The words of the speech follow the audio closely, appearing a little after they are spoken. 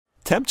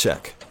Temp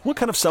check. What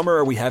kind of summer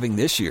are we having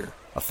this year?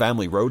 A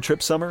family road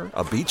trip summer?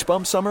 A beach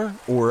bum summer?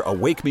 Or a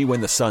wake me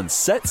when the sun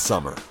sets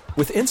summer?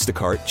 With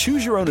Instacart,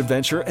 choose your own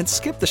adventure and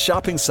skip the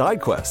shopping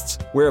side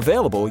quests. Where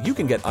available, you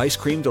can get ice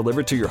cream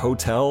delivered to your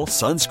hotel,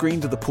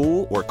 sunscreen to the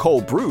pool, or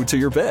cold brew to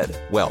your bed.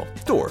 Well,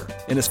 door.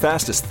 In as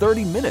fast as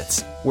 30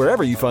 minutes.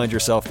 Wherever you find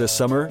yourself this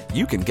summer,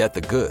 you can get the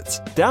goods.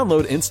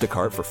 Download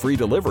Instacart for free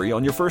delivery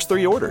on your first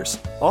 3 orders.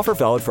 Offer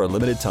valid for a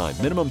limited time.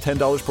 Minimum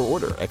 $10 per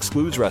order.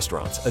 Excludes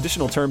restaurants.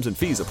 Additional terms and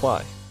fees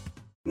apply.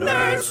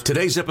 Nerds!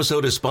 Today's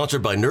episode is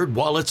sponsored by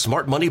NerdWallet's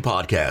Smart Money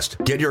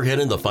Podcast. Get your head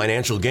in the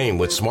financial game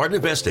with smart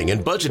investing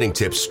and budgeting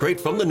tips straight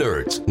from the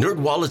nerds.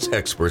 NerdWallet's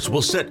experts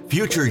will set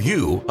future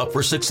you up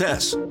for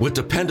success. With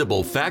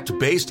dependable,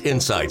 fact-based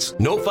insights,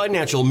 no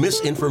financial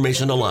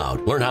misinformation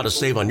allowed. Learn how to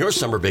save on your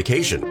summer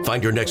vacation,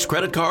 find your next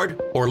credit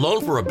card, or loan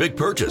for a big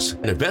purchase,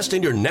 and invest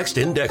in your next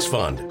index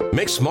fund.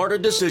 Make smarter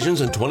decisions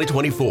in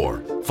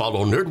 2024.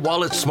 Follow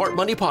NerdWallet's Smart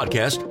Money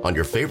Podcast on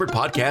your favorite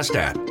podcast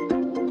app.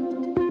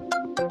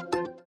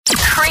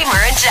 Kramer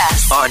and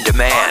Jess. On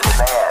demand.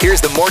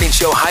 Here's the morning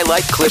show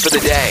highlight clip of the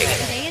day.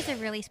 Today is a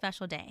really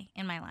special day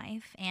in my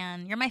life,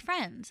 and you're my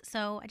friends,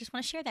 so I just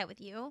want to share that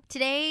with you.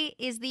 Today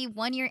is the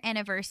 1-year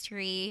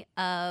anniversary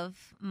of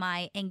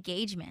my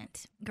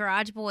engagement.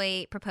 Garage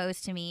Boy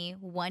proposed to me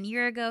 1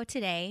 year ago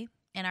today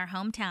in our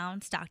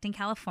hometown, Stockton,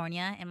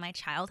 California, in my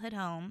childhood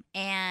home,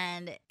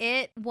 and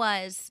it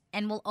was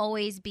and will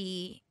always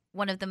be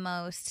one of the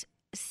most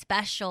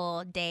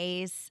special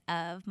days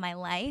of my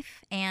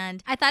life,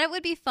 and I thought it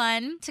would be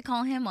fun to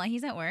call him while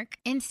he's at work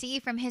and see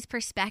from his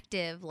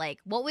perspective, like,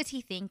 what was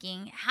he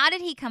thinking? How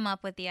did he come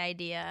up with the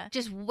idea?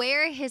 Just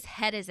where his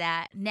head is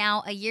at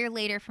now, a year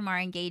later from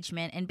our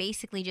engagement, and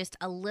basically just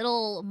a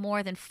little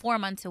more than 4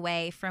 months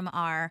away from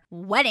our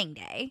wedding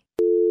day.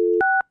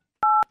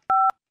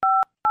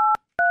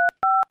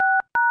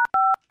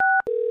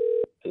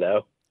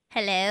 Hello?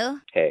 Hello?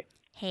 Hey.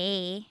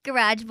 Hey,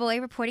 Garage Boy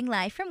reporting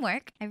live from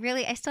work.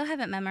 I still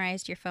haven't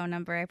memorized your phone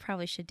number. I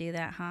probably should do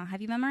that, huh? Have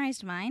you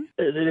memorized mine?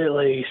 Isn't it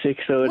like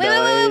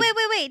 609?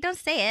 Wait. Don't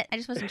say it. I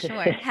just wasn't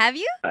sure. Have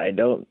you? I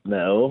don't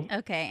know.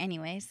 Okay,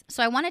 anyways.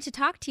 So I wanted to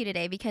talk to you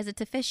today because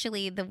it's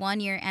officially the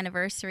 1-year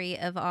anniversary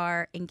of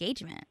our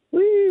engagement.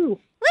 Woo!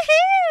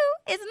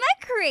 Woohoo! Isn't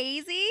that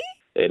crazy?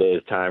 It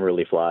is. Time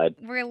really flied.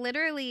 We're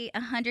literally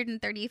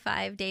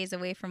 135 days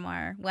away from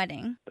our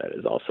wedding. That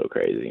is also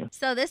crazy.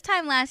 So this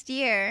time last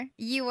year,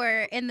 you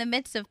were in the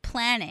midst of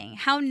planning.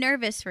 How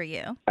nervous were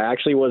you? I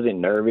actually wasn't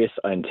nervous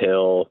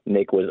until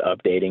Nick was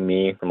updating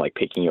me from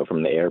picking you up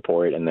from the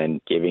airport and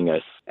then giving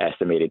us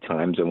estimated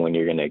times and when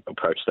you're going to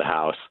approach the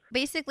house.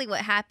 Basically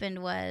what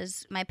happened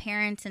was my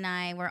parents and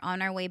I were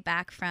on our way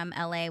back from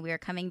LA. We were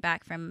coming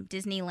back from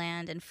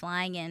Disneyland and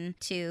flying in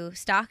to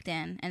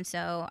Stockton. And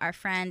so our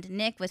friend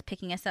Nick was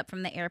picking us up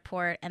from the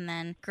airport, and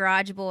then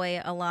Garage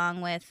Boy,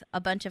 along with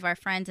a bunch of our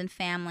friends and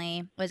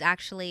family, was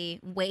actually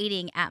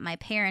waiting at my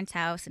parents'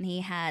 house, and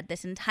he had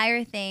this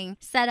entire thing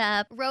set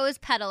up, rose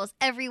petals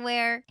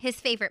everywhere, his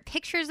favorite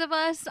pictures of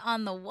us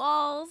on the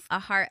walls, a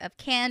heart of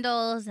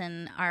candles,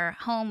 and our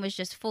home was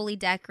just fully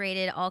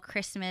decorated, all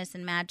Christmas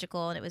and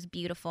magical, and it was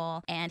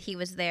beautiful. And he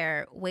was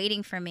there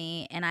waiting for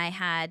me, and I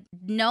had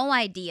no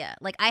idea.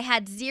 I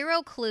had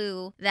zero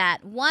clue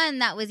that, one,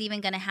 that was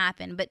even going to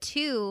happen, but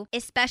two,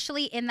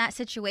 especially in that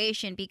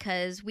situation,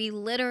 because we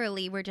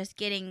literally were just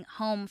getting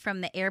home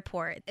from the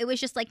airport. It was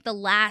just the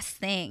last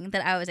thing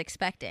that I was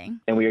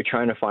expecting. And we were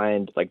trying to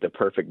find the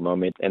perfect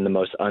moment and the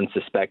most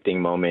unsuspecting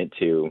moment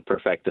to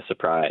perfect the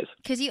surprise.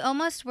 Because you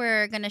almost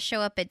were going to show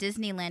up at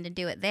Disneyland and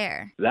do it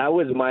there. That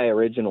was my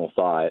original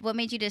thought. What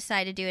made you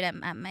decide to do it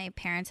at my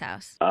parents'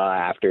 house?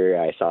 After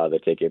I saw the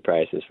ticket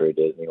prices for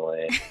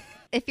Disneyland.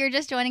 If you're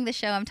just joining the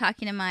show, I'm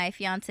talking to my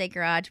fiance,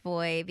 Garage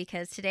Boy,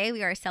 because today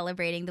we are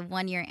celebrating the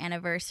 1-year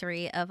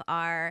anniversary of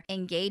our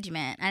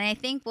engagement. And I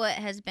think what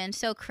has been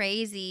so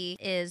crazy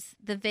is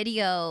the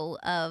video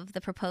of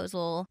the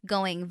proposal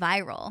going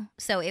viral.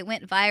 So it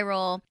went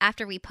viral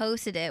after we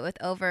posted it with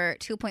over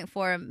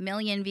 2.4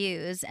 million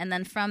views. And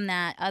then from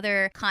that,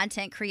 other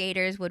content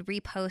creators would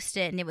repost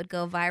it and it would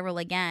go viral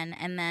again.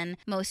 And then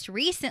most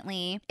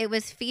recently, it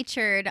was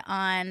featured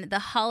on the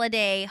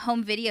holiday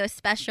home video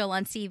special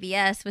on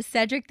CBS with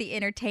Cedric the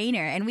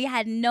Entertainer, and we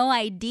had no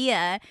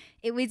idea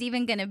it was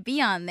even going to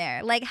be on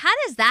there. How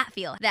does that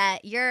feel?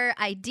 That your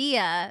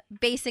idea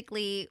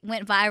basically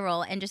went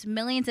viral and just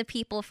millions of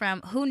people from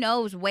who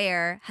knows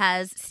where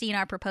has seen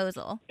our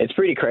proposal? It's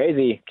pretty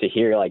crazy to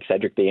hear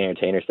Cedric the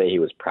Entertainer say he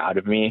was proud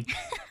of me.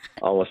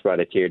 Almost brought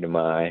a tear to my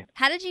eye.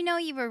 How did you know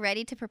you were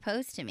ready to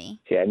propose to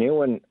me? See, I knew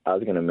when I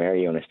was going to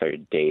marry you when I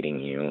started dating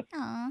you.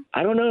 Aww.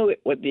 I don't know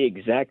what the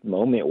exact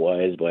moment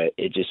was, but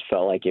it just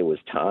felt like it was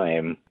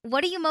time.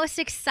 What are you most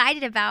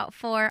excited about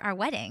for our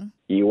wedding?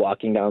 You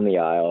walking down the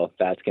aisle,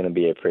 that's going to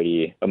be a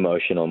pretty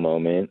emotional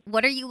moment.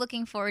 What are you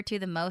looking forward to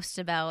the most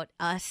about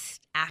us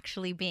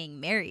actually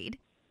being married?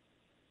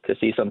 To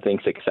see something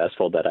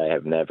successful that I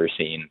have never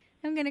seen.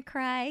 I'm going to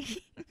cry.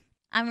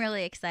 I'm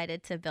really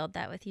excited to build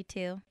that with you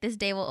too. This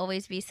day will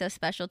always be so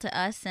special to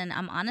us, and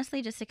I'm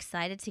honestly just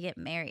excited to get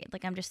married.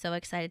 Like, I'm just so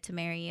excited to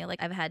marry you.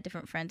 Like, I've had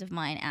different friends of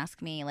mine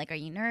ask me, like, are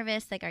you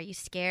nervous? Like, are you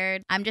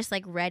scared? I'm just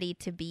like ready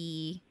to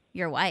be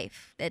your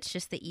wife. It's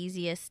just the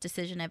easiest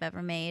decision I've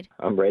ever made.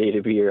 I'm ready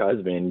to be your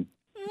husband.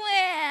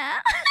 Wow.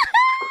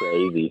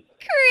 Crazy.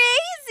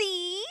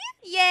 Crazy.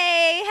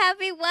 Yay.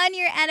 Happy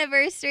 1-year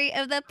anniversary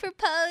of the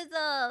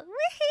proposal.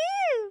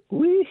 Woohoo.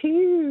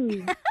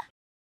 Woohoo.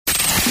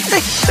 Hey,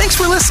 thanks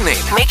for listening.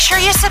 Make sure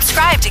you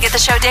subscribe to get the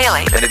show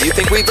daily. And if you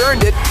think we've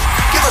earned it,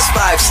 give us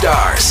 5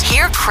 stars.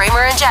 Hear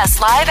Kramer and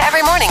Jess live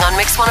every morning on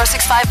Mix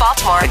 106.5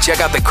 Baltimore. And check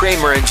out the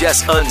Kramer and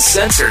Jess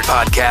Uncensored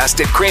podcast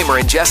at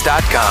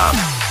kramerandjess.com.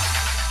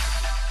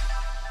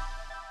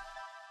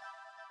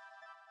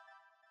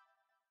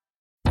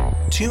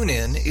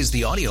 TuneIn is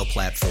the audio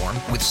platform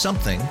with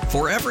something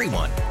for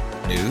everyone.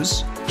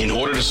 News. In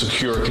order to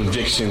secure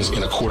convictions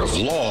in a court of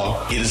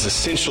law, it is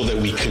essential that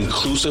we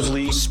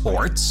conclusively.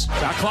 Sports.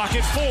 Shot clock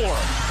at 4.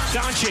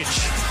 Doncic.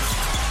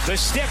 The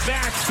step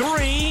back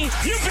 3.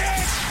 You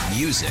bet.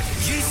 Music.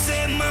 You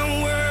set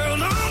my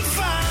world on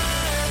fire.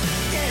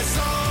 Yes,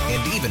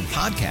 and even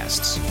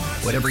podcasts.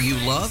 Whatever you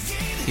love,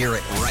 hear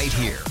it right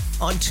here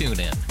on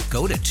TuneIn.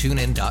 Go to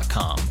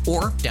TuneIn.com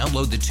or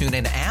download the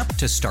TuneIn app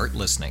to start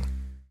listening.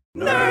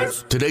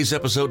 Nerds. Today's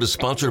episode is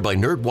sponsored by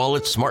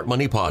NerdWallet's Smart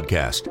Money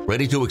Podcast.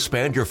 Ready to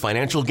expand your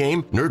financial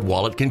game?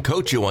 NerdWallet can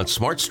coach you on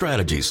smart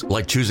strategies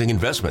like choosing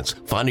investments,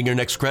 finding your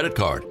next credit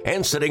card,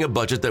 and setting a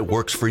budget that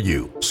works for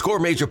you. Score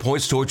major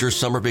points towards your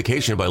summer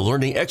vacation by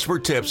learning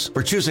expert tips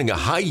for choosing a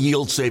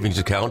high-yield savings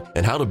account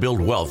and how to build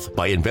wealth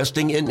by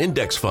investing in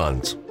index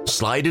funds.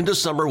 Slide into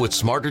summer with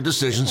smarter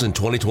decisions in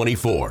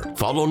 2024.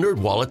 Follow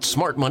NerdWallet's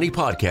Smart Money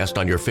Podcast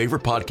on your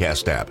favorite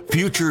podcast app.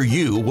 Future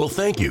you will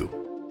thank you.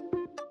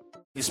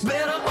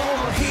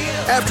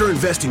 After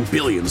investing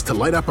billions to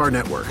light up our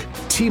network,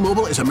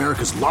 T-Mobile is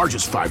America's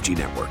largest 5G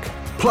network.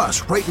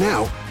 Plus, right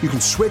now, you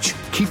can switch,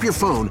 keep your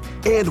phone,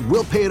 and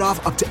we'll pay it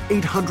off up to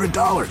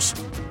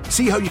 $800.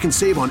 See how you can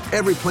save on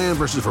every plan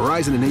versus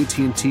Verizon and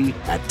AT&T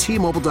at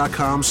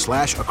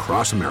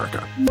T-Mobile.com/across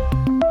America.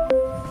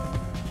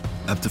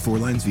 Up to 4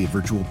 lines via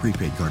virtual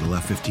prepaid card.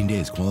 Allow 15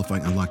 days.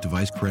 Qualifying unlocked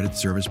device credit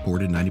service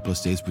ported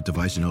 90+ days with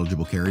device and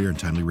eligible carrier and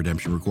timely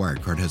redemption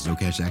required. Card has no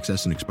cash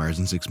access and expires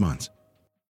in 6 months.